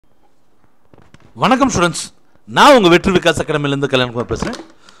வணக்கம் ஸ்டூடெண்ட்ஸ், நான் உங்கள் வெற்றி விகாஸ் அகாடமிலேருந்து கல்யாணகுமார் பேசுகிறேன்.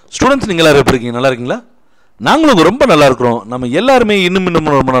 ஸ்டூடெண்ட்ஸ், நீங்கள் எல்லாரும் எப்படி இருக்கீங்க? நல்லா இருக்கீங்களா? நாங்களும் ரொம்ப நல்லா இருக்கிறோம். நம்ம எல்லாருமே இன்னும்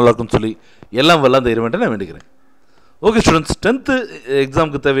ரொம்ப நல்லா இருக்கும்னு சொல்லி எல்லாம் வல்ல அந்த இறைவன்ட்ட நான் வேண்டிக்கிறேன். ஓகே ஸ்டூடெண்ட்ஸ், 10th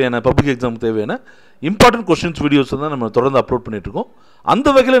எக்ஸாமுக்கு தேவையான பப்ளிக் எக்ஸாமுக்கு தேவையான இம்பார்ட்டன்ட் கொஸ்டின்ஸ் வீடியோஸ் தான் நம்ம தொடர்ந்து அப்லோட் பண்ணிகிட்ருக்கோம். அந்த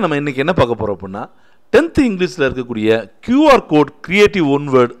வகையில் நம்ம இன்றைக்கி என்ன பார்க்க போகிறோம் அப்படின்னா, 10th இங்கிலீஷில் இருக்கக்கூடிய QR code creative one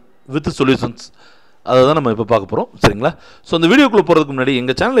word with solutions அதை தான் நம்ம இப்போ பார்க்க போகிறோம். சரிங்களா? ஸோ அந்த வீடியோக்குள்ளே போகிறதுக்கு முன்னாடி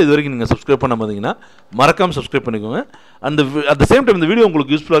எங்கள் சேனல் இது வரைக்கும் நீங்கள் சப்ஸ்கிரைப் பண்ண பார்த்தீங்கன்னா மறக்காமல் சப்ஸ்கிரைப் பண்ணிக்கோங்க. அட் த சேம் டைம் இந்த வீடியோ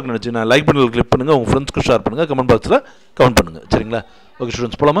உங்களுக்கு யூஸ்ஃபுல்லாக இருக்குன்னு நினச்சி நான் லைக் பண்ணி கிளிக் பண்ணுங்கள், உங்கள் ஃப்ரெண்ட்ஸ்க்கு ஷேர் பண்ணுங்கள், கமெண்ட் பாக்ஸில் கமெண்ட் பண்ணுங்கள். சரிங்களா? ஓகே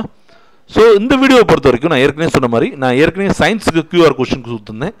ஸ்டூடெண்ட்ஸ், போகலாமா? ஸோ இந்த வீடியோவை பொறுத்த வரைக்கும் நான் ஏற்கனவே சொன்ன மாதிரி நான் ஏற்கனவே சயின்ஸுக்கு QR கொஸ்டின்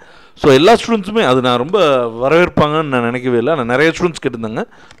கொடுத்துருந்தேன். ஸோ எல்லா ஸ்டூடெண்ட்ஸுமே அது நான் ரொம்ப வரவேற்பாங்கன்னு நான் நினைக்கவே இல்லை. நான் நிறைய ஸ்டூடெண்ட்ஸ் கேட்டிருந்தாங்க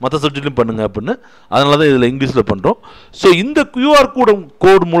மற்ற சப்ஜெக்ட்லையும் பண்ணுங்கள் அப்படின்னு. அதனால தான் இதில் இங்கிலீஷில் பண்ணுறோம். ஸோ இந்த QR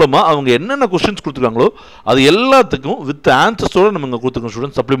கோட் மூலமாக அவங்க என்னென்ன கொஸ்டின்ஸ் கொடுத்துருக்காங்களோ அது எல்லாத்துக்கும் வித் ஆன்சர்ஸோடு நம்ம இங்கே கொடுத்துருக்கோம்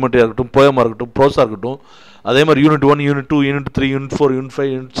ஸ்டூடெண்ட்ஸ். சப்ளிமெண்ட்ரியாக இருக்கட்டும், போயமாக இருக்கட்டும், ப்ரோஸாக இருக்கட்டும், அதே மாதிரி unit 1, unit 2, unit 3, unit 4, unit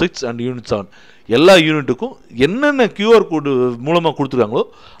 5, unit 6 and unit 7 எல்லா யூனிட்டுக்கும் என்னென்ன QR கோடு மூலமாக கொடுத்துருக்காங்களோ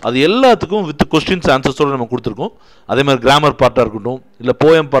அது எல்லாத்துக்கும் வித் கொஸ்டின்ஸ் ஆன்சர்ஸோடு நம்ம கொடுத்துருக்கோம். அதே மாதிரி கிராமர் பார்ட்டாக இருக்கட்டும், இல்லை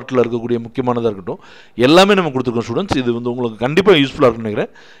போயம் பார்ட்டில் இருக்கக்கூடிய முக்கியமானதாக இருக்கட்டும், எல்லாமே நம்ம கொடுத்துருக்கோம் ஸ்டூடெண்ட்ஸ். இது வந்து உங்களுக்கு கண்டிப்பாக யூஸ்ஃபுல்லாக இருக்குன்னு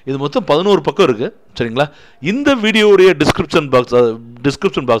நினைக்கிறேன். இது மொத்தம் 11 பக்கம் இருக்குது. சரிங்களா? இந்த வீடியோடைய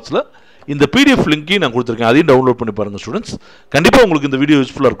டிஸ்கிரிப்ஷன் பாக்ஸில் இந்த PDF லிங்க்கையும் நான் கொடுத்துருக்கேன். அதையும் டவுன்லோட் பண்ணி பாருங்கள் ஸ்டூடெண்ட்ஸ். கண்டிப்பாக உங்களுக்கு இந்த வீடியோ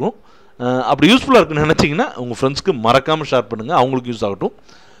யூஸ்ஃபுல்லாக இருக்கும். அப்படி யூஸ்ஃபுல்லாக இருக்குன்னு நினச்சிங்கன்னா உங்கள் ஃப்ரெண்ட்ஸ்க்கு மறக்காமல் ஷேர் பண்ணுங்கள், அவங்களுக்கு யூஸ் ஆகட்டும்.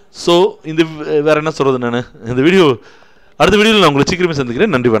 ஸோ இந்த வேறு என்ன சொல்கிறது, நான் இந்த வீடியோ அடுத்த வீடியோவில் நான் உங்களை சீக்கிரமே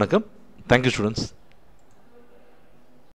சந்திக்கிறேன். நன்றி, வணக்கம். Thank you students.